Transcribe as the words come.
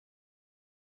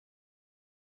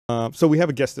So we have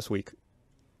a guest this week.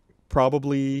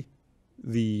 Probably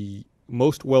the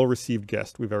most well-received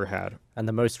guest we've ever had. And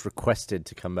the most requested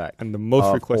to come back. And the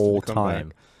most requested all to come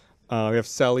time. back. We have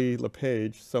Sally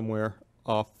LePage somewhere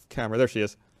off camera. There she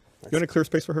is. You want to clear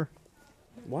space for her?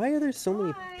 Why are there so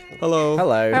many? Hello. Hello.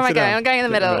 Where am I Sit going? down. I'm going in the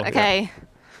middle. Okay. Yeah.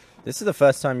 This is the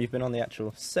first time you've been on the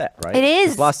actual set, right? It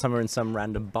is. 'Cause last time we were in some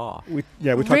random bar. We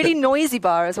talked Really noisy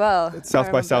bar as well. at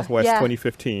South by Southwest Yeah.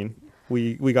 2015.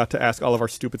 We got to ask all of our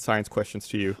stupid science questions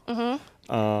to you.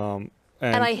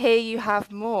 And I hear you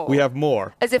have more. we have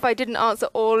more. As if I didn't answer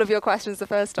all of your questions the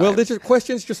first time. Well,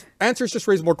 answers just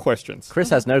raise more questions.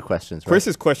 Chris has no questions, right?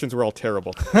 Chris's questions were all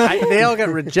terrible. They all got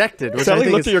rejected. Which I Sally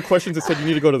think looked is... at your questions and said you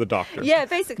need to go to the doctor. Yeah,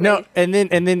 basically. No, and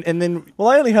then. Well,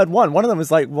 I only heard one. One of them was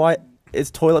like, "Why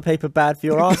is toilet paper bad for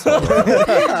your asshole?"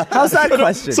 How's that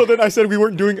question? So then I said we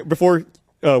weren't doing it before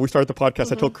we started the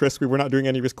podcast. I told Chris we were not doing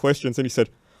any of his questions, and he said,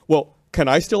 "Well, can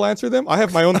I still answer them? I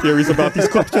have my own theories about these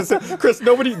questions." Chris,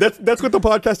 that's what the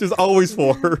podcast is always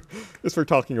for, is for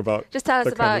talking about. Just tell us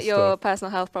that kind about of your stuff.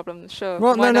 personal health problems, sure.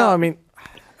 Well, Why no. not? I mean,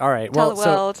 all right. Tell Well, the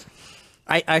world. so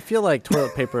I feel like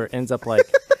toilet paper ends up like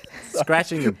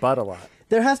scratching your butt a lot.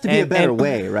 There has to be a better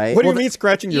way, right? What do you mean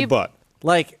scratching your butt?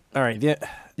 Like, all right,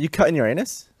 you cutting your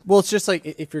anus? Well, it's just like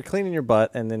if you're cleaning your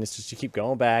butt and then it's just you keep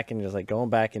going back and you're just like going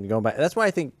back and going back. That's why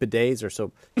I think bidets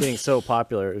are getting so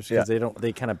popular, is because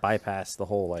they kind of bypass the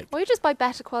whole like. Well, you just buy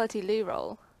better quality loo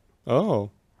roll. Oh.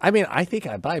 I mean, I think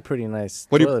I buy pretty nice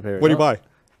What toilet paper. do you buy?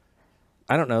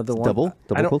 I don't know the one. Double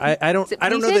I don't. quilted? I don't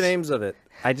know the pleated? names of it.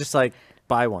 I just like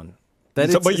buy one.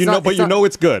 But you know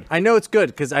it's good. I know it's good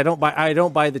because I don't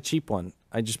buy the cheap one.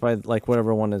 I just buy like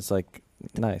whatever one is like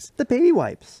nice. The baby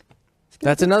wipes.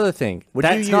 That's another thing. What do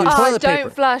That's you not use? toilet don't paper.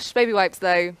 flush baby wipes,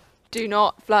 though. Do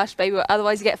not flush baby wipes.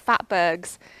 Otherwise, you get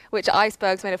fatbergs, which are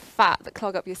icebergs made of fat that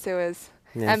clog up your sewers.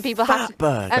 Yeah. And people have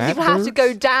to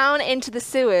go down into the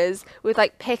sewers with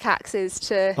like pickaxes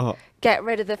to get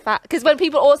rid of the fat. Because when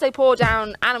people also pour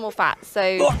down animal fat,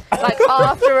 so like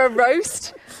after a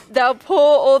roast, they'll pour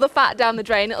all the fat down the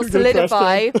drain. It'll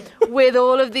solidify with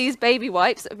all of these baby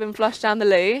wipes that have been flushed down the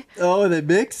loo. Oh, they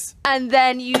mix? And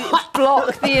then you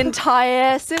block the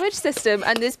entire sewage system,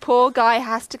 and this poor guy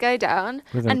has to go down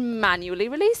and manually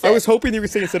release it. I was hoping you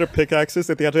would say instead of pickaxes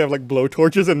that they had to have like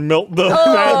blowtorches and melt the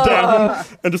mat down,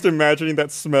 and just imagining that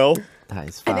smell. That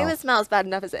is I foul. think the smell's bad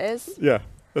enough as it is. Yeah,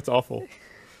 that's awful.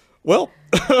 Well,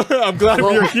 I'm glad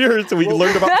you're here so we can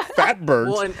learn about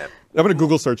fatbergs. Well, and, I'm going to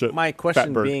Google search it. my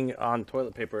question Fatberg. being on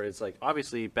toilet paper is like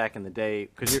obviously back in the day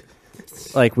because you're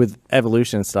like with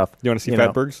evolution and stuff. You want to see know,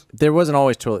 fatbergs? There wasn't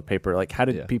always toilet paper. Like how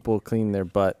did people clean their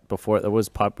butt before? That was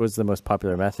the most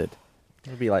popular method.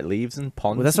 It'd be like leaves and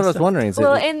ponds. Well, that's what I was wondering. Is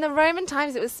Well, it, in the Roman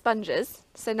times, it was sponges,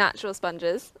 so natural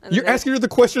sponges. And You're then asking her the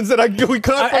questions that we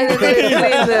got and from then they the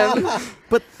would clean them.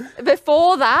 But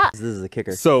Before that, This is the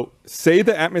kicker. So, say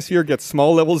the atmosphere gets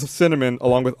small levels of cinnamon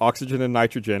along with oxygen and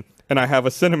nitrogen, and I have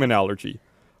a cinnamon allergy.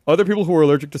 Other people who are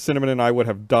allergic to cinnamon and I would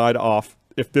have died off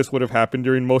if this would have happened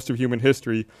during most of human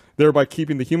history, thereby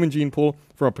keeping the human gene pool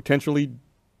from a potentially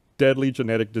deadly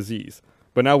genetic disease.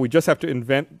 But now we just have to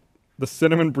invent the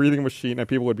cinnamon breathing machine and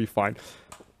people would be fine.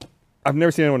 I've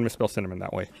never seen anyone misspell cinnamon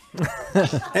that way.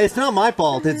 Hey, it's not my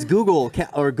fault. It's Google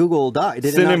or Google Doc. Did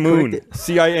it not correct Cinnamon. it?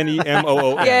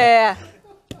 Cinemoon. yeah.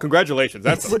 Congratulations.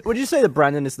 Would you say that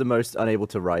Brandon is the most unable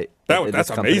to write? in That's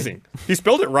this company? amazing. He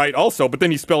spelled it right also, but then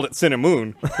he spelled it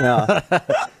cinnamon. Yeah.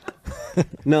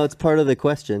 No, it's part of the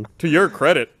question. To your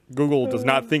credit, Google does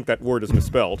not think that word is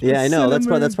misspelled. Yeah, I know.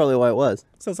 That's probably why it was.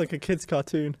 Sounds like a kid's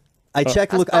cartoon. I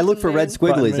checked. Look, I look for red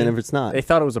Button squigglies, and if it's not, they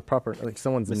thought it was a proper like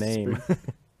someone's name.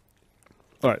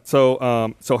 All right.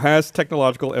 So has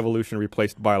technological evolution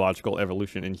replaced biological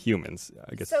evolution in humans?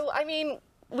 I guess. So, I mean,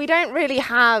 we don't really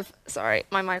have... Sorry,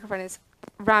 my microphone is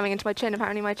ramming into my chin.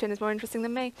 Apparently my chin is more interesting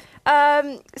than me.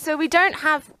 So we don't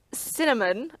have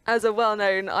cinnamon as a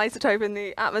well-known isotope in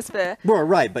the atmosphere. well,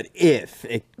 right. But if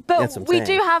it, that's But what we I'm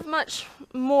do saying. have much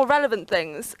more relevant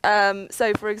things.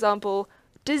 So, for example,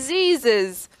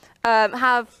 diseases.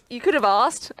 You could have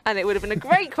asked, and it would have been a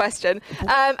great question,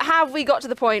 have we got to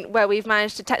the point where we've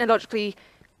managed to technologically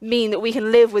mean that we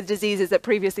can live with diseases that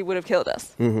previously would have killed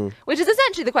us? Which is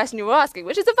essentially the question you were asking,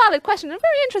 which is a valid question and a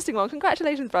very interesting one.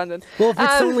 Congratulations, Brandon. Well, if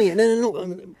it's only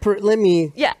let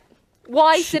me. Yeah.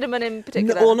 Why cinnamon in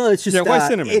particular? Well, no, it's just why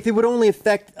cinnamon? if it would only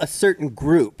affect a certain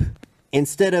group,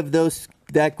 instead of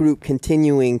that group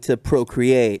continuing to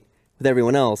procreate with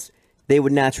everyone else, they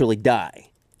would naturally die,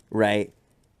 right?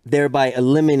 Thereby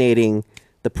eliminating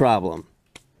the problem.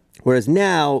 Whereas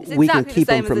now It's we can exactly keep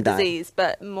the same them from as a dying. disease,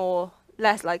 but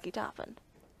less likely to happen.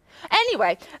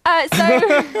 Anyway,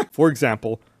 so For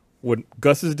example, Would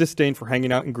Gus's disdain for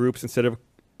hanging out in groups instead of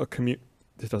a commute?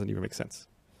 This doesn't even make sense.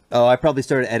 Oh, I probably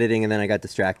started editing and then I got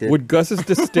distracted. Would Gus's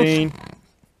disdain...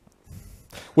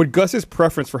 Would Gus's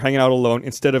preference for hanging out alone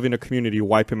instead of in a community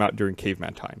wipe him out during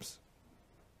caveman times?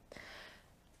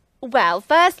 Well,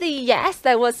 firstly, yes,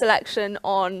 there was selection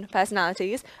on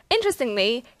personalities.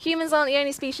 Interestingly, humans aren't the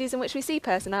only species in which we see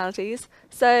personalities.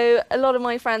 So a lot of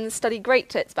my friends study great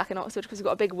tits back in Oxford because we've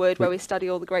got a big wood where we study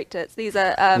all the great tits. These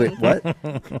are Wait,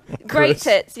 what? great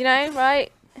tits, you know,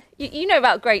 right? You know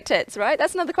about great tits, right?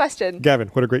 That's another question. Gavin,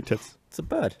 what are great tits? It's a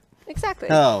bird. Exactly.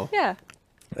 Oh. Yeah.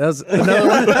 That was another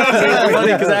one.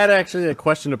 Funny because I had actually a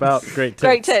question about great tits.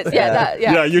 Great tits, yeah.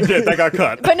 Yeah, you did. That got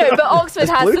cut. But no, but Oxford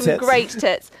has blue some tits. great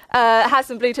tits. Has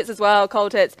some blue tits as well,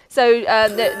 cold tits. So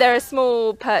they're a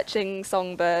small perching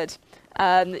songbird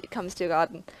that comes to your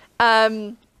garden.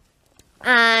 But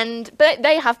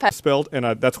they have Spelled,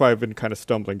 and that's why I've been kind of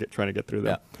stumbling trying to get through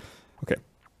them. Yeah. Okay.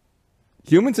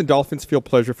 Humans and dolphins feel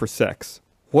pleasure for sex.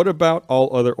 What about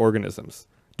all other organisms?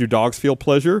 Do dogs feel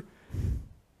pleasure?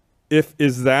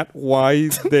 Is that why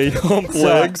they hump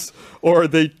legs, or are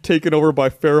they taken over by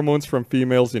pheromones from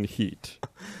females in heat?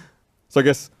 So I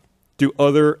guess, do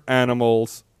other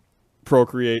animals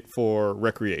procreate for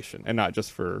recreation and not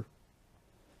just for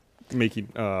making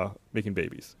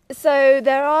babies? So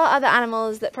there are other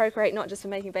animals that procreate not just for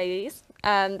making babies,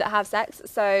 that have sex.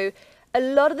 So a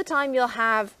lot of the time you'll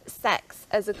have sex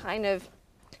as a kind of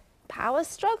power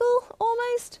struggle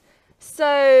almost.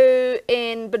 So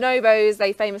in bonobos,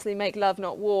 they famously make love,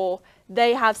 not war.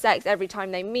 They have sex every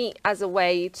time they meet as a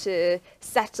way to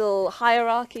settle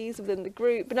hierarchies within the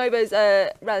group. Bonobos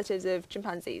are relatives of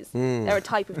chimpanzees. They're a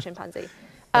type of chimpanzee.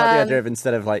 I like the idea of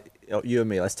instead of like, oh, you and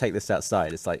me, let's take this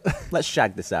outside. It's like, let's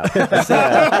shag this out. You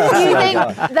think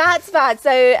that's bad?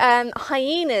 So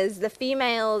hyenas, the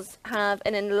females have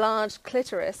an enlarged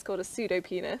clitoris called a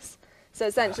pseudopenis. So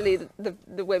essentially,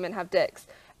 the women have dicks.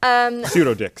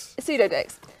 Pseudo dicks. Pseudo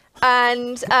dicks.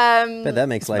 And Bet that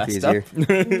makes life messed up. easier.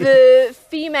 the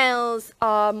females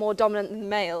are more dominant than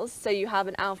males. So you have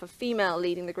an alpha female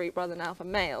leading the group rather than alpha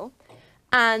male.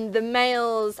 And the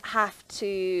males have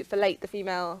to fellate the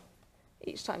female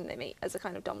each time they meet as a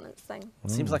kind of dominance thing.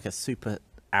 Seems like a super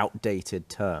outdated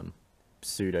term,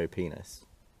 pseudo penis.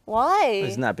 Why?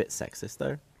 Isn't that a bit sexist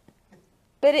though?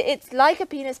 But it's like a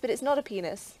penis, but it's not a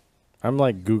penis. I'm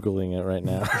like Googling it right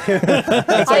now.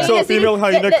 It's like, so a female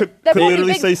hyena could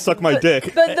literally say, suck my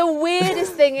dick. But the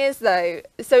weirdest thing is, though,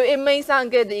 so it may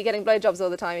sound good that you're getting blowjobs all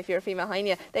the time if you're a female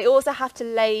hyena. They also have to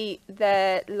lay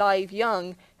their live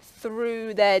young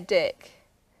through their dick.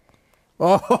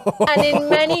 And in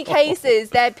many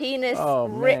cases, their penis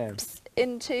rips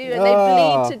into and they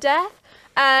bleed to death.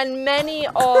 And many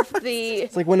of the...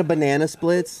 It's like when a banana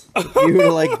splits,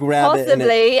 you like grab it.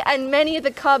 Possibly, and many of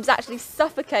the cubs actually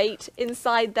suffocate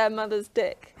inside their mother's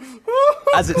dick.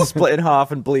 As it's split in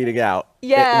half and bleeding out.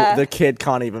 Yeah. The kid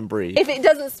can't even breathe. If it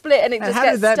doesn't split and it just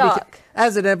gets stuck.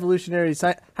 As an evolutionary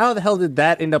science, how the hell did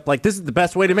that end up like, this is the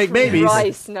best way to make babies?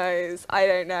 Christ knows. I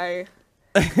don't know.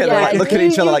 They're like looking at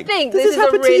each other like, think this this is a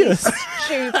happened to really you?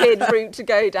 stupid route to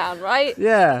go down, right?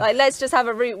 Yeah. Like, let's just have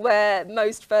a route where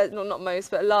not most,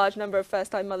 but a large number of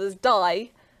first-time mothers die.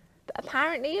 But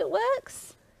apparently it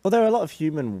works. Well, there are a lot of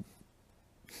humans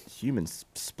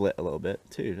split a little bit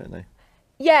too, don't they?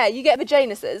 Yeah, you get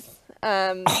vaginuses.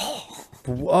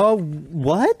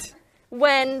 What?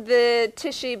 When the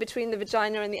tissue between the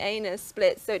vagina and the anus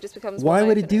splits, so it just becomes Why one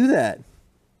would it opening. do that?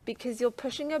 Because you're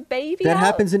pushing a baby That out.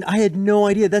 happens, and I had no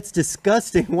idea. That's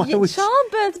disgusting. Why Yeah, would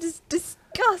childbirth is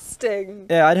disgusting.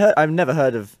 Yeah, I've never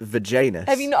heard of vaginus.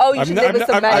 Have you? Oh, you should live with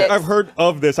some medics. I've heard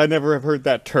of this. I never have heard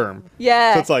that term.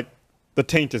 Yeah. So it's like the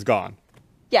taint is gone.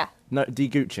 Yeah. No,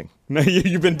 de-gooching. No,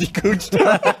 you've been decooched.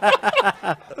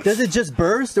 Does it just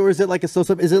burst, or is it like a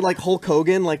is it like Hulk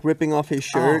Hogan, like ripping off his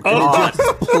shirt and it just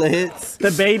splits?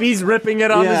 The baby's ripping it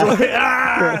on his way.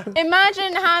 Ah!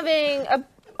 Imagine having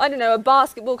a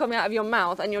basketball coming out of your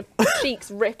mouth and your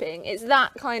cheeks ripping. It's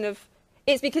that kind of.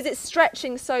 It's because it's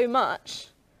stretching so much.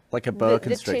 Like a boa The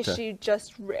constrictor. tissue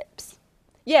just rips.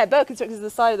 Yeah, boa constrictors, the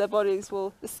side of their bodies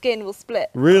the skin will split.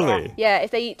 Really? Yeah,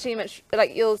 if they eat too much, like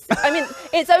I mean,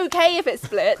 it's okay if it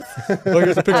splits. Look,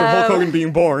 here's a picture of Hulk Hogan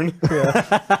being born.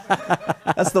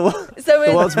 That's the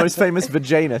So world's most famous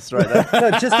vaginus right there.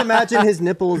 No, just imagine his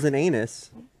nipples and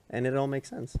anus, and it all makes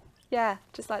sense. Yeah,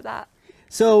 just like that.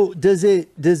 So does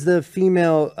the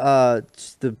female,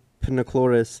 the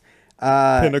Pinacloris,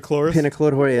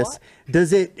 Pinacloris,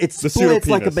 does it splits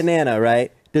like a pseudopenis. banana,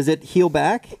 right? Does it heal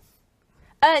back?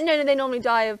 No, they normally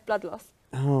die of blood loss.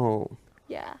 Oh.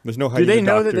 Yeah. There's no Do they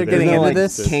know that they're getting No, into like,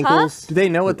 this? Cankles? Do they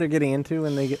know what they're getting into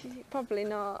when they get... Probably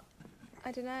not.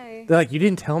 I don't know. They're like, you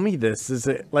didn't tell me this. Is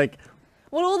it like?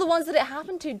 Well, all the ones that it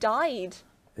happened to died.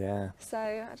 Yeah. So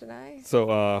I don't know.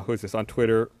 So who is this on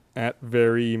Twitter? At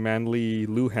very manly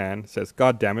Luhan says,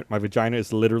 "God damn it, my vagina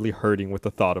is literally hurting with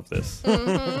the thought of this."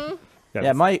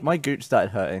 Yeah, my gooch started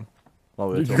hurting while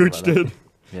we were Your talking gooch about that. did.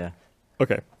 Yeah.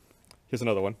 Okay, here's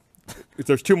another one.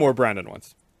 There's two more Brandon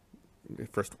ones.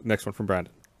 Next one from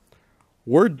Brandon.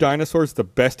 Were dinosaurs the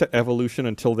best at evolution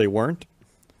until they weren't?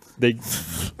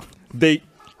 It's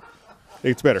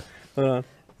better.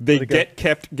 They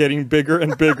kept getting bigger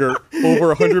and bigger over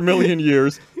 100 million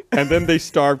years, and then they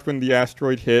starved when the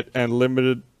asteroid hit and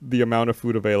limited the amount of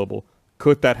food available.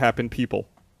 Could that happen, people?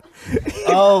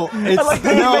 Oh, it's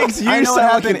makes you I know what sound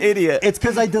like an happened. idiot. It's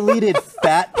because I deleted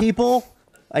fat people.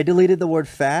 I deleted the word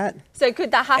fat, So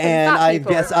could that happen? and to fat I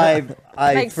people? guess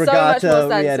I Makes so forgot much to more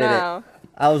sense re-edit now. it.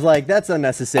 I was like, that's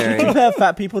unnecessary. Compare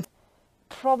fat people.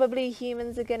 Probably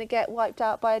humans are going to get wiped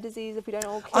out by a disease if we don't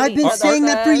all kill I've each been other saying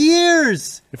that for first.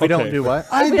 years. If we don't Okay. do what?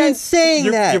 I've we been don't-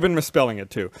 saying that. You've been misspelling it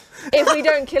too. If we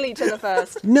don't kill each other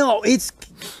first. No, it's.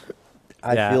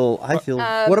 I Yeah. feel.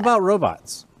 What about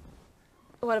robots?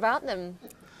 What about them?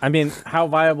 I mean, how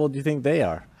viable do you think they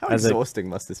are? How As a- exhausting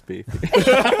must this be?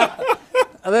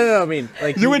 No, I mean,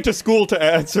 like You went to school to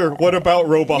answer. What about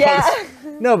robots? Yeah.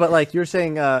 no, but like you're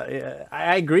saying,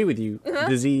 I agree with you.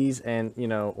 Disease and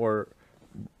or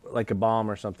like a bomb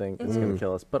or something is going to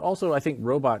kill us. But also, I think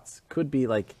robots could be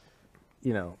like,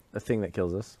 a thing that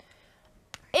kills us.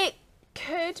 It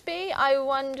could be. I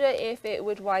wonder if it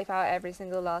would wipe out every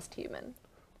single last human.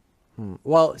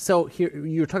 Well, so here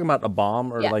you're talking about a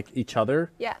bomb or Yeah. like each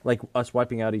other. Yeah. Like us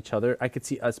wiping out each other. I could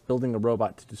see us building a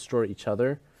robot to destroy each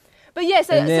other. But yeah,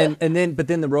 so, But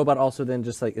then the robot also then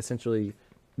just like essentially,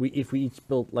 if we each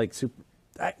built like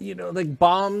like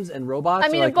bombs and robots. I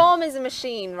mean, or a like, bomb is a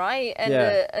machine, right? And,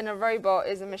 Yeah. a robot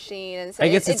is a machine. And so I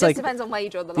guess it it's just like depends on where you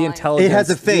draw the the line. intelligence. It has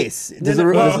a face. Does No,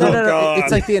 it- no, does no, it- no, no. God.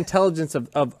 It's like the intelligence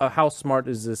of how smart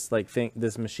is this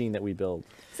this machine that we build.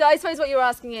 So I suppose what you're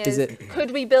asking is, it-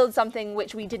 could we build something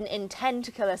which we didn't intend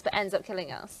to kill us but ends up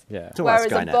killing us? Yeah. So what's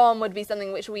Whereas a Skynet? bomb would be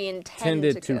something which we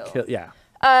intended Tended to kill.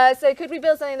 Yeah. So could we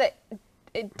build something that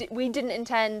we didn't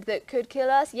intend that could kill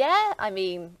us? Yeah, I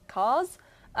mean, cars.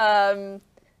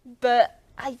 But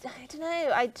I don't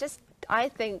know. I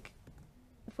think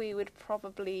we would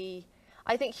probably...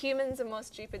 I think humans are more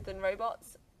stupid than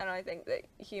robots, and I think that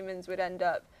humans would end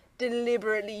up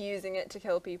deliberately using it to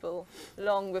kill people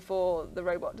long before the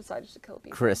robot decided to kill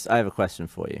people. Chris, I have a question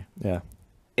for you. Yeah.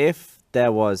 If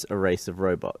there was a race of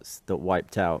robots that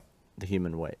wiped out the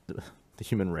human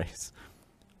race,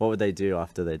 what would they do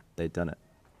after they'd done it?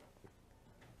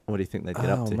 What do you think they'd get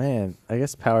up Oh to? man, I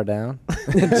guess power down,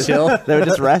 chill. They would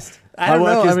just rest. I don't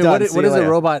know. I mean, what See you does a later.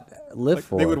 robot live Like,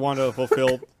 for? they would want to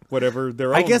fulfill whatever their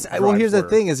own I guess. Well, drives here's the were.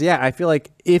 thing: is I feel like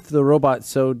if the robot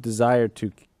so desired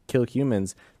to kill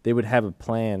humans, they would have a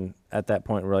plan at that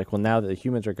point. Where like, well, now that the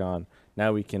humans are gone,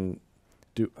 now we can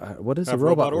do. What does Have a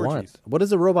robot robot want? orgies. What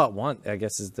does a robot want? I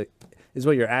guess is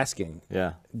what you're asking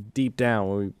Yeah. deep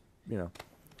down. When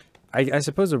I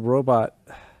suppose a robot.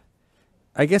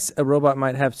 I guess a robot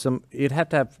might have some. You'd have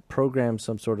to have programmed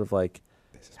some sort of like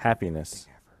happiness.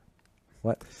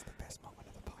 What?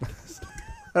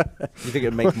 You think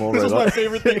it'd make more This is my robots?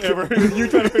 favorite thing ever. You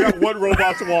trying to figure out what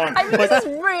robots want. I mean, like, this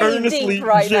is really earnestly, deep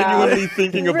right now. genuinely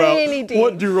thinking Really about deep.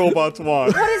 what do robots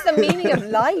want. What is the meaning of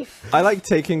life? I like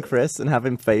taking Chris and have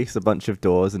him face a bunch of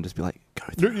doors and just be like, go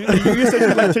through. You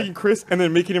essentially like taking Chris and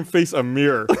then making him face a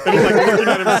mirror and he's like looking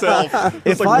at himself.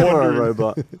 It's If like I were a wondering.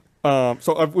 robot.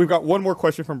 So we've got one more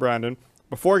question from Brandon.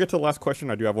 Before I get to the last question,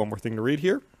 I do have one more thing to read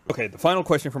here. Okay, the final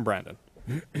question from Brandon.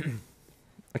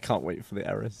 I can't wait for the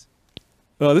errors.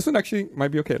 This one actually might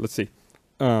be okay. Let's see.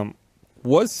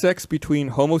 Was sex between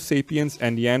Homo sapiens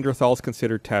and Neanderthals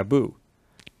considered taboo?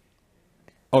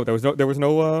 Oh, there was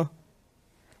no.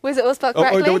 Was it all spelled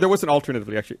correctly? There was an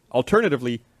alternatively actually.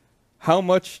 Alternatively, how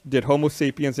much did Homo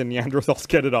sapiens and Neanderthals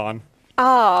get it on?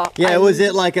 Yeah, was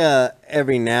it like a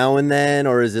every now and then,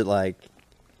 or is it like,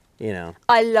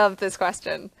 I love this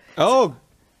question. Oh,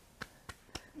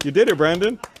 you did it,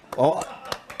 Brandon. Oh,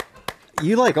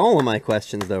 you like all of my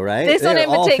questions though, right? This one They're in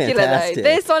all particular, though. fantastic.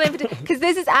 This one in particular, because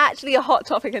this is actually a hot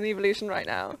topic in evolution right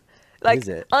now. Like, Is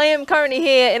it? I am currently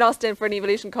here in Austin for an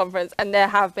evolution conference, and there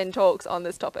have been talks on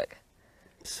this topic.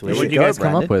 Sweet. What did you guys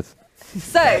come up with?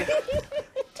 So,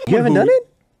 You haven't done it?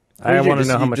 I want to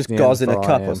know how you much just gauze in a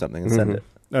Neanderthal I cup or am. something and send it.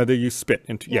 They use spit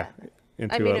into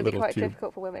into I mean, a it'd be little quite tube.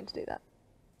 difficult for women to do that.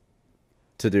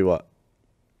 To do what?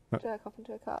 Jerk off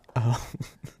into a cup. I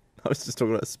was just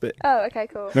talking about spit. Oh, okay,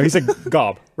 cool. No, he said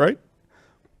gob, right?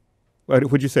 What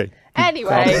would you say? Anyway,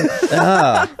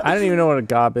 I don't even know what a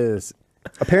gob is.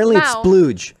 Apparently it's Mouth.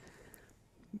 splooge.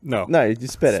 No. No, you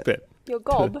spit it. Spit. Your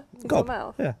gob is Gob. your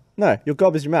mouth. Yeah. No, your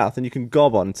gob is your mouth, and you can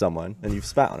gob on someone, and you've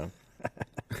spat on them.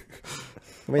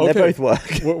 I mean, Okay. they both work.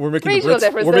 We're making Regional the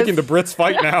Brits. We're differences. making the Brits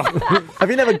fight now. Have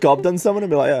you never gobbed on someone and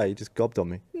be like, "Oh, you just gobbed on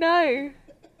me"? No.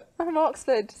 I'm from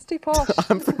Oxford. It's too posh.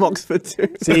 I'm from Oxford too.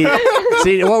 See,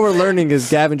 what we're learning is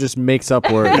Gavin just makes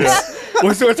up words.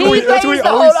 Well, so that's He what we blames the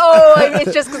always. whole,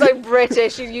 it's just because I'm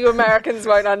British. You Americans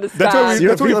won't understand. That's what we- You're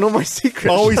That's what revealing all my secrets.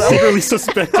 Always secretly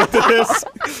suspected this.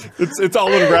 It's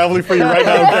all unraveling for you right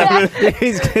now, Gavin.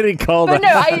 He's getting called But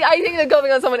out. no, I think that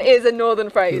gobbing on someone is a northern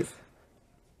phrase.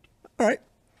 All right.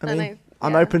 I And mean, I-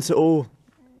 I'm yeah. open to all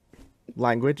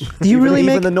language. Do you really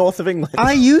even make- the north of England?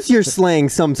 I use your slang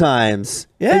sometimes.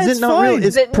 Yeah, is it's it not real? fine. Is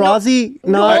Is it prosy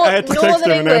No- not? I had to text Northern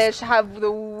him and ask- English have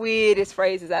the weirdest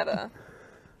phrases ever.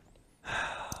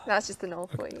 That's just the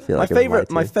north for you. I feel my like I was favorite,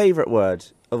 lied my to. favorite word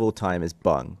of all time is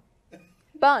bung.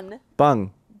 Bun.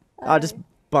 Bung. I'll just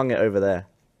bung it over there.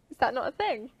 Is that not a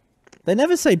thing? They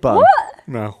never say bung. What?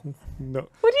 No.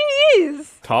 What do you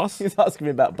use? Toss. He was asking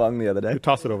me about bung the other day. You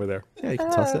toss it over there. Yeah, you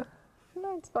can toss it.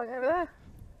 No, it's bung over there.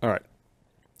 All right.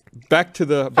 Back to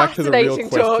the real Fascinating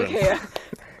talk question. here.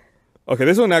 Okay,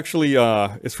 this one actually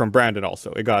is from Brandon.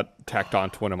 Also, it got tacked on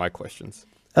to one of my questions.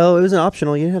 Oh, it was an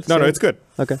optional. You didn't have to No, say no, it. it's good.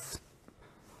 Okay.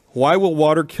 Why will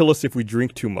water kill us if we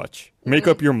drink too much? Make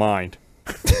up your mind.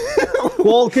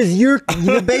 Well, because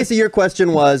the base of your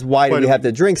question was, why do Why we do have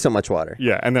to drink so much water?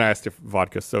 Yeah, and then I asked if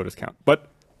vodka sodas count. But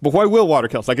why will water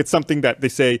kill us? Like, it's something that they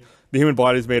say the human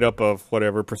body is made up of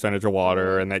whatever percentage of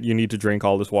water, and that you need to drink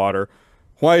all this water.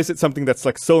 Why is it something that's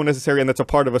like so necessary and that's a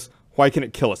part of us? Why can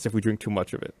it kill us if we drink too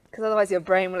much of it? Because otherwise your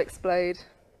brain will explode.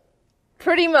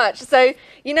 Pretty much. So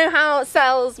you know how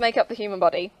cells make up the human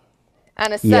body?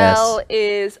 And a cell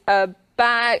is a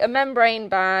bag, a membrane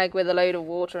bag with a load of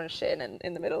water and shit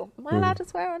in the middle. Am I allowed to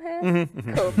swear on here?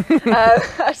 Cool.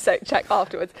 So check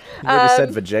afterwards. You already said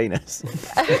vaginas.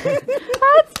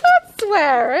 That's not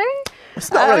swearing.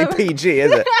 It's not really PG,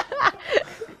 is it?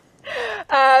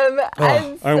 And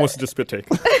I almost did a spit take.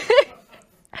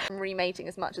 remating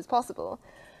as much as possible.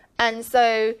 And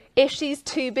so if she's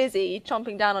too busy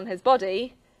chomping down on his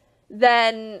body,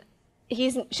 then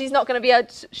she's not going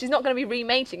to be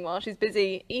remating while she's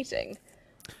busy eating.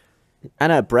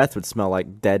 And her breath would smell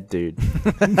like dead dude.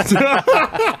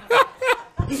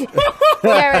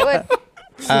 Yeah, it would.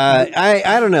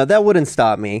 I don't know. That wouldn't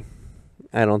stop me.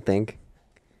 I don't think.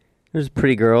 There's a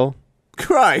pretty girl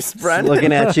Christ, Brandon.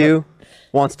 looking at you,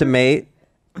 wants to mate.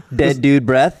 Dead dude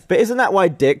breath. But isn't that why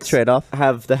dicks Trade off.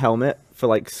 have the helmet for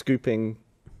like scooping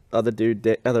other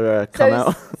So come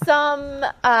out? some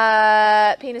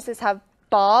penises have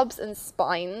barbs and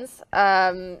spines.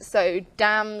 So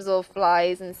dams or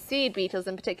flies and seed beetles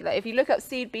in particular. If you look up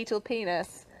seed beetle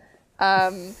penis,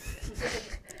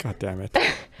 God damn it.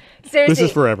 seriously, This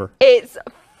is forever. It's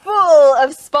full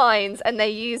of spines, and they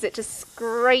use it to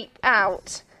scrape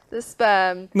out the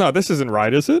sperm. No, this isn't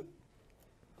right, is it?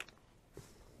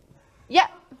 Yeah,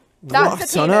 that's What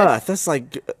the on penis. earth? That's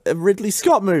like a Ridley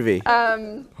Scott movie.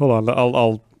 Hold on,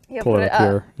 I'll Yeah, pull put it it up up.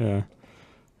 here. Yeah.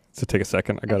 So take a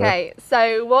second. I gotta. Okay,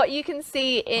 so what you can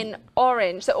see in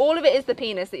orange, so all of it is the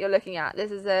penis that you're looking at.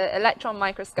 This is an electron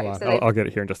microscope. Hold on, So I'll get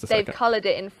it here in just a they've second. coloured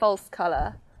it in false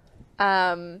colour.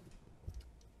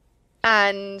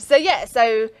 And so, yeah,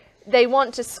 so they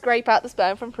want to scrape out the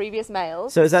sperm from previous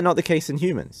males. So is that not the case in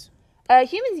humans?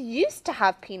 Humans used to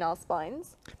have penile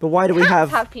spines. But why do we Cats have?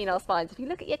 have penile spines. If you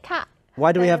look at your cat,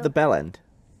 Why do we have they'll- the bell end?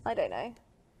 I don't know.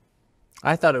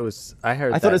 I thought it was. I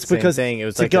heard. I thought that it's same because thing. It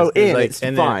was to like go it was in, like- it's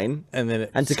and then- fine, and then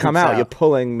it and to scoops come out, you're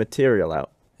pulling material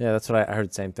out. Yeah, that's what I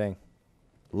heard. Same thing.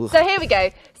 So here we go.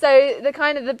 So the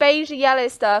kind of the beige yellow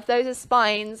stuff, those are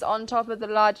spines on top of the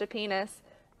larger penis.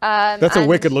 That's a and-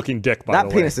 wicked looking dick, by That the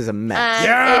way. penis is a mess.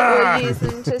 And it will use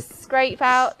them to scrape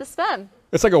out the sperm.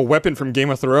 It's like a weapon from Game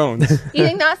of Thrones. You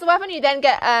think that's the weapon? You then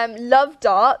get love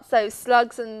darts. So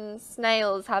slugs and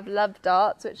snails have love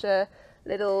darts, which are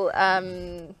little,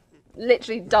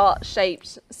 literally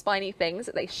dart-shaped spiny things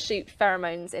that they shoot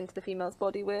pheromones into the female's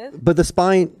body with. But the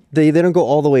spine, they don't go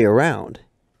all the way around.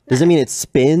 Does it mean it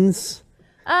spins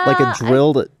like a drill?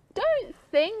 I don't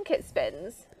think it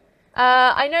spins.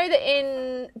 I know that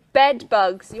in bed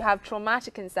bugs you have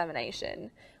traumatic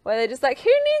insemination, where they're just like, who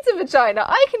needs a vagina?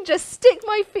 I can just stick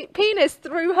my penis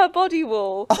through her body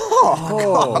wall.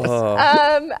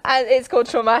 And it's called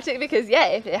traumatic because, yeah,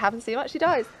 if it happens too much, she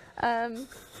dies.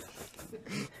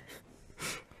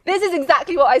 This is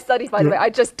exactly what I studied, by the way. I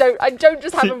don't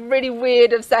just have a really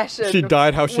weird obsession. She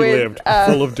died how she with, lived,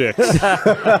 full of dicks.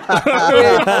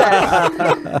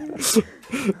 weird sex.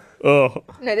 Oh.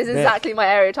 No, this is exactly my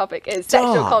area topic, is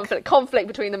sexual conflict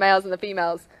between the males and the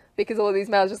females. Because all these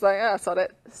males just like, sod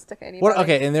it, stick it in your belly.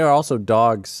 Okay, and there are also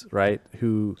dogs, right?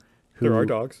 Who There are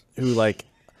dogs. who like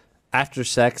after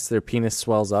sex their penis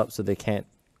swells up so they can't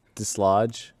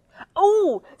dislodge.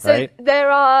 Oh, so Right? there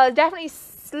are definitely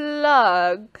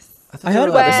slugs I heard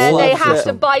about where the they slugs, have yeah.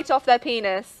 to bite off their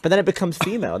penis. But then it becomes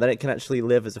female. Then it can actually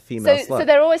live as a female So slug.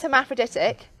 they're always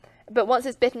hermaphroditic, but once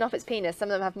it's bitten off its penis, some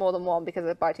of them have more than one because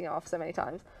they're biting it off so many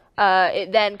times.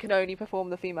 It then can only perform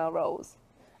the female roles.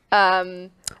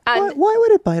 And Why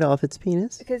would it bite off its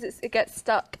penis? because it gets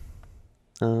stuck.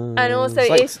 And also,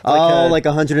 It's if Like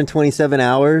 127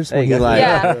 hours when you he go. like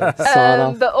yeah, saw it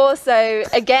off. but also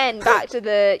again back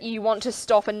to you want to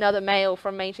stop another male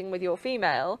from mating with your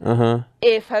female.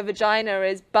 If her vagina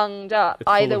is bunged up,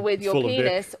 either with your full of dick.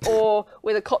 penis or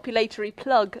with a copulatory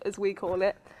plug, as we call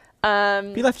it.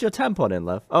 You left your tampon in,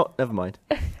 love. Oh, never mind.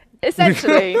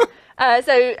 Essentially,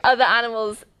 so other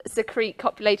animals secrete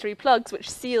copulatory plugs, which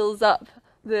seals up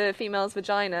the female's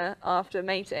vagina after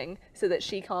mating, so that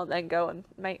she can't then go and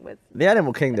mate with. The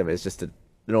animal kingdom is just an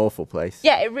awful place.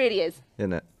 Yeah, it really is,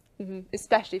 Isn't it?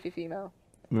 especially if you're female.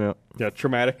 Yeah. Yeah,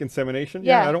 traumatic insemination.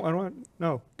 Yeah. I don't.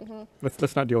 No.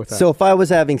 Let's not deal with that. So if I was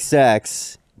having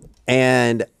sex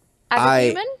and As a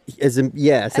human? as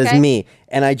Okay. as me,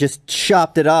 and I just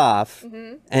chopped it off,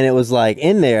 and it was like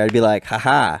in there, I'd be like,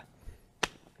 haha.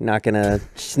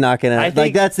 She's not gonna, I like,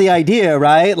 think- that's the idea,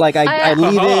 right? Like, I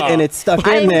leave it and it's stuck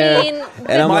in there. mean,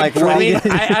 And I'm like, what I are you mean,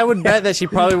 gonna I would bet that she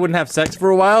probably wouldn't have sex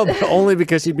for a while, but only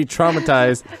because she'd be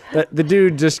traumatized. That the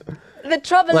dude just The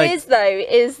trouble Like- is, though,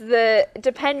 is that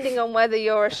depending on whether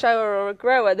you're a shower or a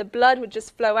grower, the blood would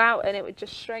just flow out and it would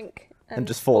just shrink and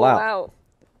just fall out.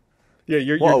 yeah,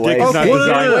 your What a dick is waste. not Okay,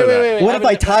 designed for that. What if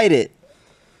I tied it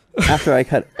after I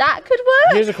cut it? That could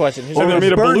work. Here's a question. Here's Or they a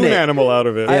made a burned balloon it. animal out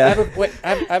of it. I Yeah. have a- wait, I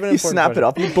have an You important snap question. it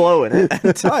up, you blow in it,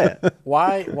 and tie it.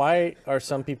 Why are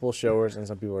some people showers and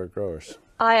some people are growers?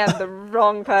 I am the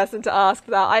wrong person to ask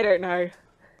that. I don't know.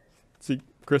 See,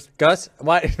 Chris. Gus,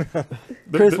 why?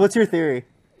 Chris, what's your theory?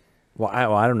 well,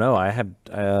 I don't know. I had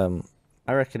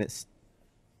I reckon it's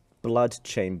blood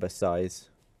chamber size.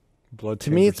 Blood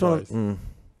to me, it's one.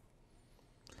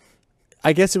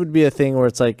 I guess it would be a thing where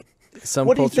it's like some.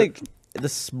 What do you culture- think the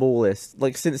smallest,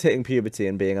 like since hitting puberty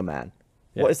and being a man,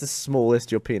 Yeah. what is the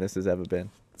smallest your penis has ever been?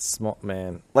 Small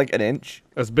man. Like an inch?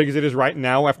 as big as it is right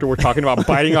now. After we're talking about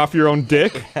biting off your own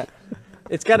dick.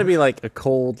 It's got to be like a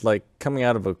cold, like coming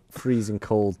out of a freezing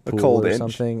cold pool cold or inch.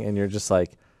 something, and you're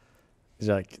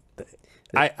you're like,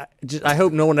 I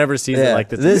hope no one ever sees it Yeah, like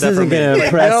this. this except for isn't me. gonna Like,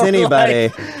 impress I don't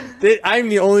anybody. I'm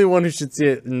the only one who should see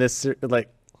it in this, like,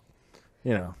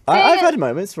 you know. I've had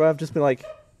moments where I've just been like,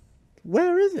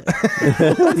 where is it?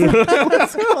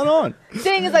 What's going on?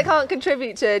 Seeing as I can't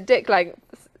contribute to dick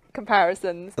length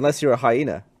comparisons, Unless you're a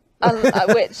hyena.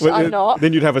 which I'm not.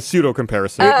 Then you'd have a pseudo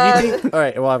comparison. You think, all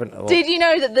right, well, I haven't. Well, Did you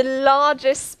know that the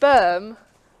largest sperm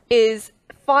is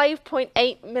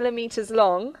 5.8 millimeters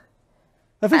long?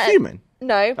 Of a human?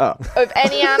 No, Oh. of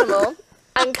any animal,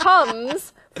 and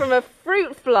comes from a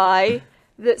fruit fly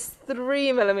that's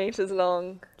 3 millimeters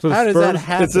long. So the How does that sperm's-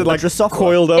 happen? Is it like Drosophila.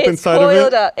 coiled up It's inside coiled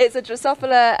of it? up. It's a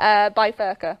Drosophila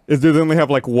bifurca. Is there they only have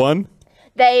like one?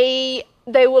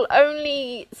 They will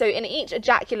only, so in each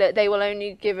ejaculate they will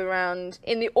only give around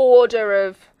in the order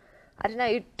of, I don't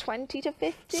know, 20 to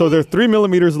 50. So they're 3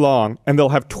 millimeters long, and they'll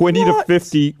have 20 to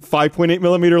 50 5.8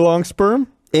 millimeter long sperm.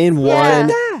 In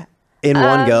one, in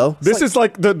one go. This is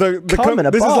like the cum in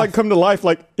a this is bath. like come to life.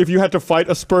 Like if you had to fight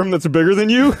a sperm that's bigger than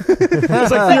you,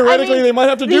 it's like theoretically I mean, they might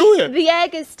have to do it. The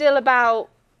egg is still about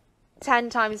 10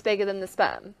 times bigger than the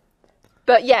sperm.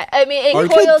 But yeah, I mean, it Are you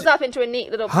coils kidding? up into a neat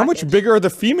little How much package. bigger are the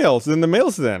females than the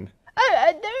males then?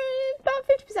 Oh, they're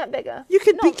about 50% bigger. You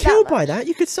could be Not that killed by much. that.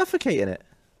 You could suffocate in it.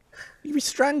 You'd be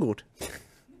strangled.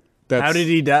 how did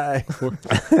he die? But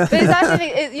it's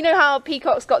actually, you know how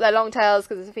peacocks got their long tails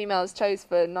because the females chose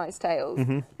for nice tails?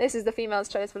 This is the females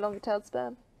chose for longer-tailed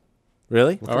sperm.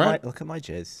 Really? All right. Look at my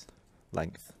jizz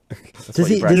length. Does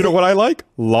he? You know what I like?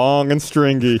 Long and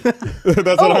stringy.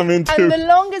 That's what I'm into. And the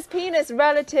longest penis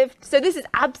relative, so this is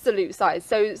absolute size.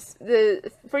 So the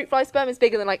fruit fly sperm is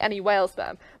bigger than like any whale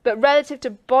sperm, but relative to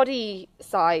body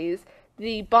size,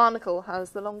 the barnacle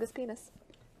has the longest penis.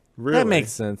 Really? That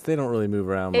makes sense. They don't really move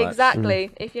around much. Exactly.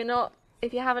 If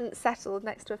you haven't settled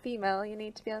next to a female, you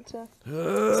need to be able to.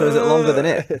 So is it longer than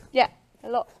it? Yeah, a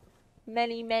lot,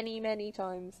 many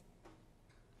times.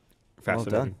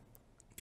 fascinating.